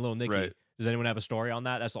cameo in Little Nicky? Right. Does anyone have a story on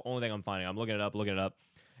that? That's the only thing I'm finding. I'm looking it up.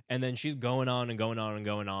 And then she's going on and going on and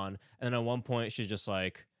going on. And then at one point, she's just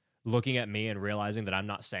like looking at me and realizing that I'm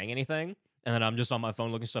not saying anything. And then I'm just on my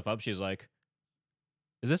phone looking stuff up. She's like,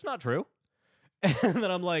 "Is this not true?" And then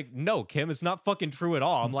I'm like, "No, Kim, it's not fucking true at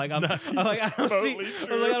all." I'm like, I don't see,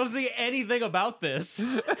 I don't see anything about this.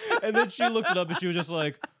 And then she looks it up and she was just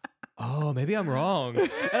like, "Oh, maybe I'm wrong."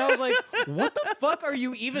 And I was like, "What the fuck are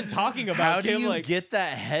you even talking about, How do Kim? you Like, get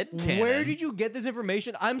that head cannon? where did you get this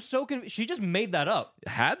information?" I'm so confused. She just made that up.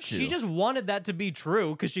 Had to. She just wanted that to be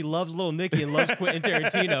true because she loves Little Nicky and loves Quentin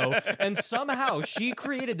Tarantino. And somehow she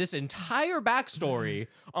created this entire backstory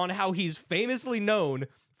on how he's famously known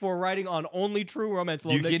for writing on only True Romance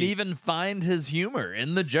Little You Nicky. can even find his humor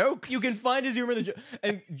in the jokes. You can find his humor in the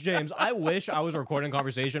and James, I wish I was recording a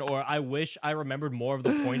conversation, or I wish I remembered more of the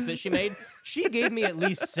points that she made. She gave me at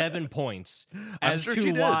least 7 points as sure to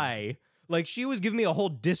she did. why. Like, she was giving me a whole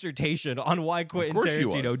dissertation on why Quentin course she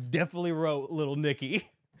Tarantino was. definitely wrote Little Nicky.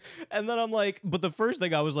 And then I'm like, but the first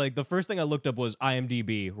thing I looked up was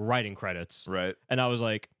IMDb writing credits. Right. And I was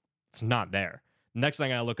like, it's not there. Next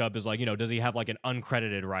thing I look up is like, does he have like an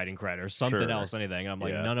uncredited writing credit or something Sure. else, anything? And I'm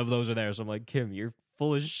like, Yeah. none of those are there. So I'm like, Kim, you're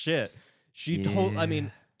full of shit. She I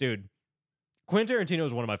mean, dude, Quentin Tarantino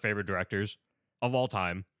is one of my favorite directors of all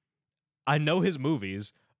time. I know his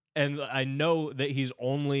movies. And I know that he's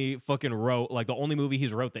only fucking wrote, like, the only movie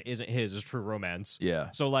he's wrote that isn't his is True Romance.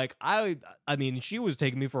 Yeah. So, like, I mean, she was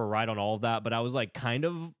taking me for a ride on all of that, but I was, like, kind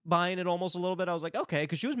of buying it almost a little bit. I was like, okay,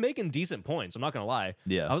 because she was making decent points. I'm not going to lie.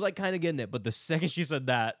 Yeah. I was, like, kind of getting it. But the second she said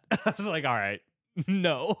that, I was like, all right,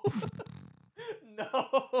 no.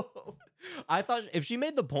 No. I thought if she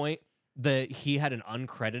made the point that he had an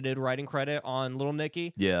uncredited writing credit on Little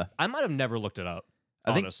Nicky, Yeah. I might have never looked it up,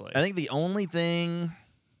 honestly. I think the only thing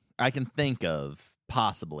I can think of,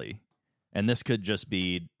 possibly, and this could just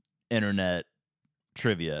be internet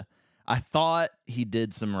trivia, I thought he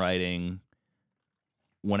did some writing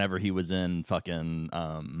whenever he was in fucking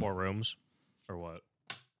 4 Rooms or what?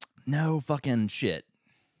 no fucking shit.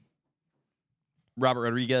 Robert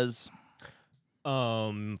Rodriguez,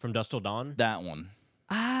 From Dusk Till Dawn? that one.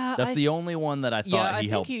 Ah, That's the only one that I Yeah, thought I he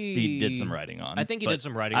think helped. He did some writing on. I think he but did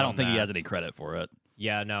some writing I don't on think he that. has any credit for it.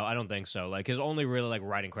 Yeah, no, I don't think so. Like, his only really, like,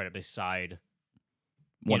 writing credit beside,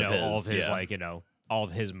 One you of know, his, all of his, yeah. like, you know, all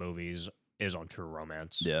of his movies is on True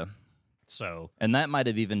Romance. Yeah. So, And that might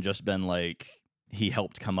have even just been like he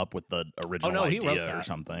helped come up with the original no, he wrote idea or that.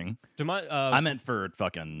 something. to my, I meant for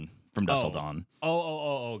fucking From Dusk Till Oh.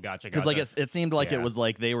 Dawn. Gotcha. Because like it seemed like Yeah. it was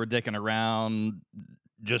like they were dicking around,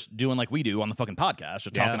 just doing like we do on the fucking podcast,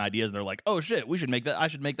 just talking Yeah. ideas. And they're like, "Oh shit, we should make that. I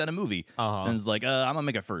should make that a movie." Uh-huh. And it's like, I'm gonna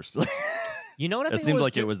make it first. You know what I It think seemed was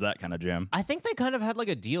like too? it was that kind of jam. I think they kind of had like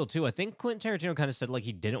a deal too. I think Quentin Tarantino kind of said like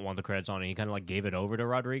he didn't want the credits on it. He kind of like gave it over to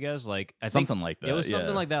Rodriguez. Like I think Something like that. it was something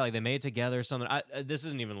yeah. like that. Like they made it together or something. This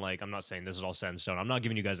isn't even like I'm not saying this is all set in stone. I'm not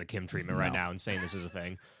giving you guys a Kim treatment right No. now and saying this is a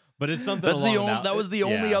thing. But it's something. That's the along only. That was the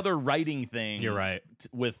only yeah. other writing thing. You're right.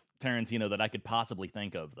 With Tarantino that I could possibly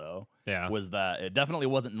think of, though, Yeah. was that it definitely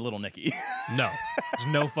wasn't Little Nicky. No,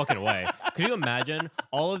 there's no fucking way. Could you imagine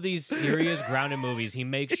all of these serious grounded movies? He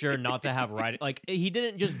makes sure not to have writing. Like he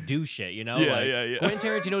didn't just do shit, you know? Yeah, like, yeah. Quentin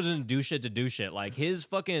Tarantino doesn't do shit to do shit. Like his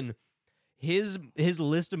fucking his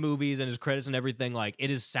list of movies and his credits and everything. Like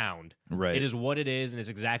it is sound. Right. It is what it is, and it's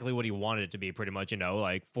exactly what he wanted it to be. Pretty much, you know,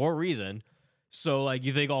 like for a reason. So like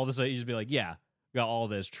you think all of a sudden you just be like, yeah. Got all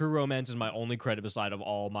this. True Romance is my only credit beside of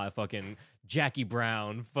all my fucking Jackie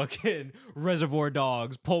Brown, fucking Reservoir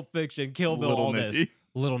Dogs, Pulp Fiction, Kill Bill, Little all this. Nicky.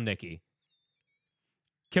 Little Nicky.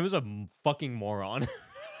 Kim is a fucking moron.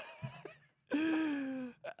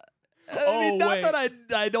 Not that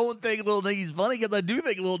I don't think Little Nicky's funny, because I do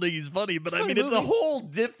think Little Nicky's funny, but It's a I mean, funny it's a movie. whole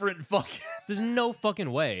different fucking. There's no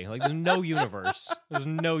fucking way. Like, there's no universe. There's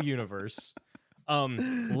no universe.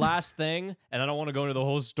 Last thing, and I don't want to go into the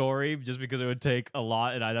whole story just because it would take a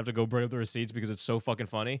lot and I'd have to go bring up the receipts because it's so fucking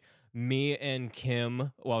funny. Me and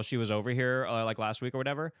Kim, while she was over here, like last week or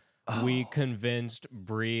whatever, we convinced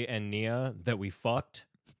Bree and Nia that we fucked.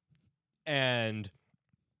 And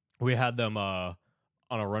we had them on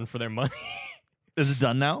a run for their money. Is it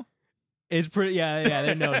done now? It's pretty, yeah,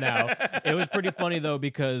 they know now. It was pretty funny though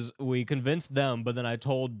because we convinced them, but then I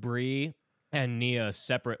told Bree and Nia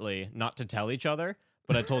separately not to tell each other,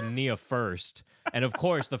 but I told Nia first. And of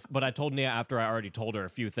course, but I told Nia after I already told her a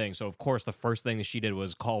few things. So of course, the first thing that she did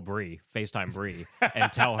was call Bree, FaceTime Bree,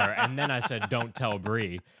 and tell her. And then I said, "Don't tell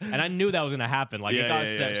Bree." And I knew that was gonna happen. Like it got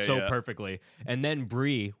set so perfectly. And then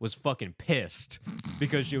Bree was fucking pissed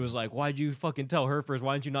because she was like, "Why'd you fucking tell her first?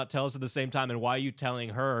 Why didn't you not tell us at the same time? And why are you telling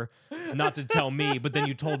her not to tell me? But then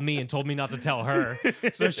you told me and told me not to tell her."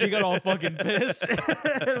 So she got all fucking pissed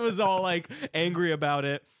and was all like angry about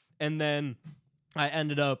it. And then I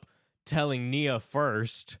ended up telling Nia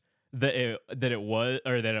first that it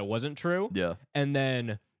wasn't true. Yeah. And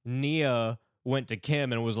then Nia went to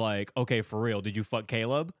Kim and was like, "Okay, for real, did you fuck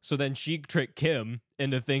Caleb?" So then she tricked Kim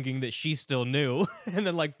into thinking that she still knew and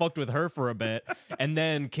then like fucked with her for a bit. And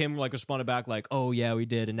then Kim like responded back like, "Oh yeah, we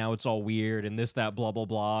did, and now it's all weird and this, that, blah, blah,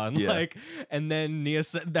 blah." And Yeah. and then Nia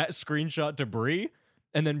sent that screenshot to Bree.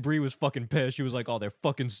 And then Bree was fucking pissed. She was like, "Oh, they're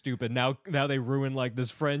fucking stupid. Now they ruined like this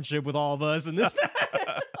friendship with all of us and this."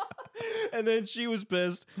 And then she was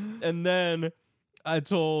pissed. And then I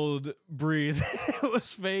told Bree that it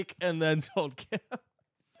was fake and then told Kim.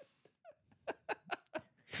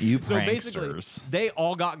 You So basically, pranksters. they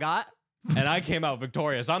all got, and I came out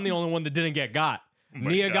victorious. I'm the only one that didn't get got.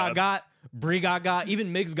 Nia got, Bree got,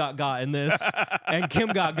 even Migs got in this, and Kim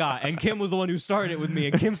got, and Kim was the one who started it with me,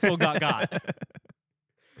 and Kim still got.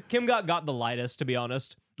 Kim got the lightest, to be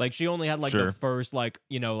honest. Like she only had like Sure. the first like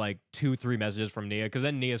 2-3 messages from Nia, because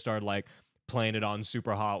then Nia started like playing it on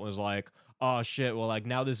super hot. Was like, "Oh shit, well like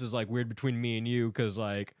now this is like weird between me and you, because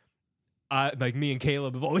like me and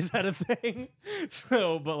Caleb have always had a thing."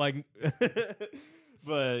 So, but like,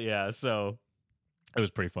 but yeah, so it was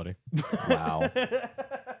pretty funny. Wow.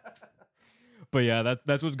 But yeah,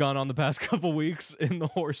 that's what's gone on the past couple weeks in the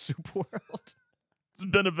horse soup world. It's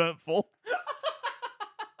been eventful.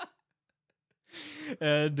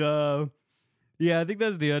 And yeah, I think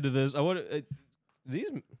that's the end of this. I want these.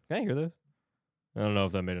 Can I hear this? I don't know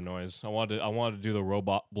if that made a noise. I wanted to do the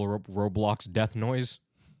Roblox death noise.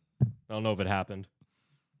 I don't know if it happened.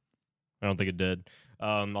 I don't think it did.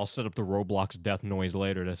 I'll set up the Roblox death noise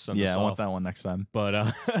later to send this Yeah, I off. want that one next time.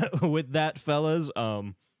 But with that, fellas,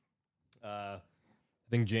 I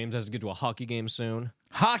think James has to get to a hockey game soon.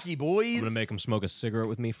 Hockey, boys. I'm gonna make him smoke a cigarette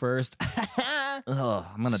with me first. Ugh,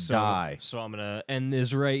 I'm gonna die. So I'm gonna end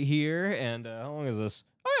this right here. And how long is this?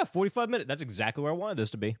 Oh yeah, 45 minutes. That's exactly where I wanted this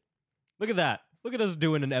to be. Look at that. Look at us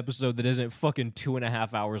doing an episode that isn't fucking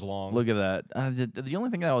 2.5 hours long. Look at that. The only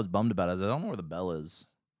thing that I was bummed about is I don't know where the bell is.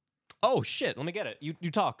 Oh shit! Let me get it. You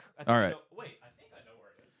talk. I think All I right. know- wait, I think I know where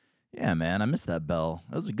it is. Yeah, man, I missed that bell.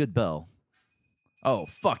 That was a good bell. Oh,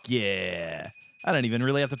 fuck yeah. I didn't even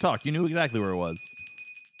really have to talk. You knew exactly where it was.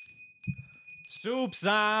 Soup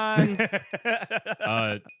sign.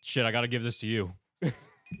 Shit! I gotta give this to you. Soup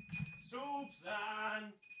sign.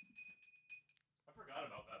 I forgot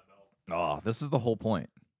about that bell. Oh, this is the whole point.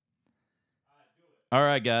 All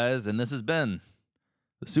right, guys, and this has been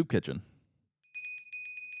the Soup Kitchen.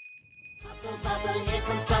 Bubble, bubble, here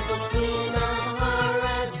comes trouble, scream